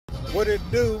What it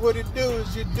do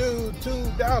is you do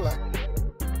 $2.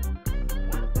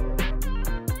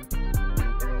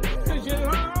 Cause you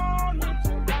loan me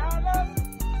 $2.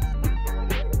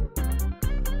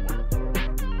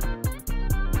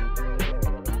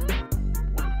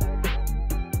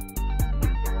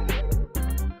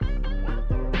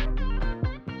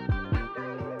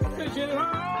 Cause you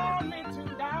loan me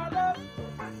 $2.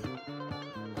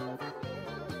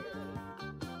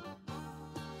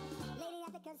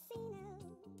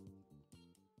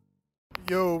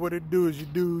 Yo, what it do is you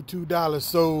do $2.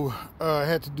 So I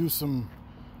had to do some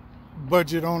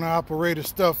budget on the operator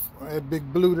stuff at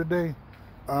Big Blue today.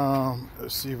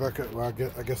 Let's see if I could. Well, I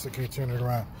guess I can't turn it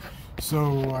around.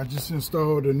 So I just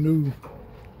installed a new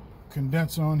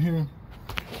condenser on here.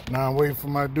 Now I'm waiting for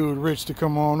my dude Rich to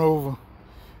come on over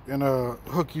and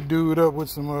hook your dude up with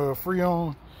some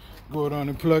Freon. Go down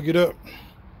and plug it up.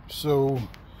 So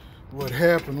what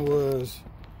happened was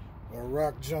a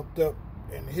rock jumped up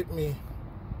and hit me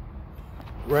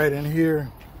right in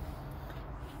here,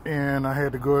 and I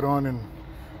had to go on, and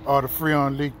all the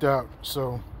Freon leaked out.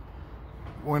 So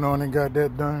went on and got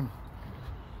that done.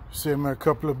 Saved me a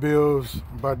couple of bills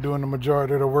by doing the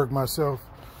majority of the work myself.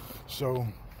 So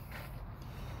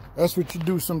that's what you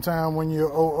do sometime when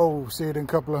you're saving a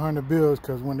couple of $100 bills,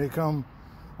 because when they come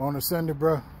on a Sunday,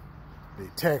 bro, they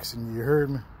taxing you, you heard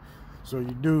me? So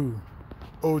you do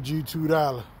OG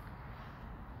 $2.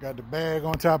 Got the bag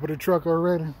on top of the truck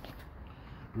already.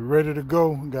 We're ready to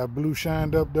go. Got blue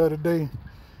shined up the other day.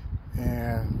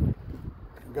 And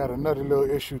got another little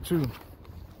issue too.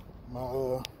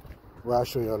 Well, I'll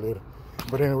show y'all later.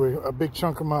 But anyway, a big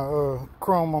chunk of my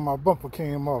chrome on my bumper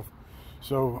came off.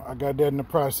 So I got that in the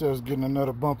process, getting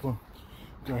another bumper.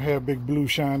 Gonna have Big Blue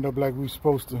shined up like we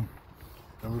supposed to.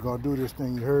 And we're gonna do this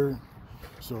thing, you heard?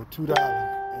 So $2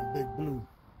 and Big Blue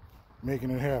making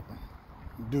it happen.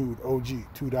 Dude, OG,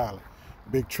 $2.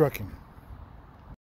 Big trucking.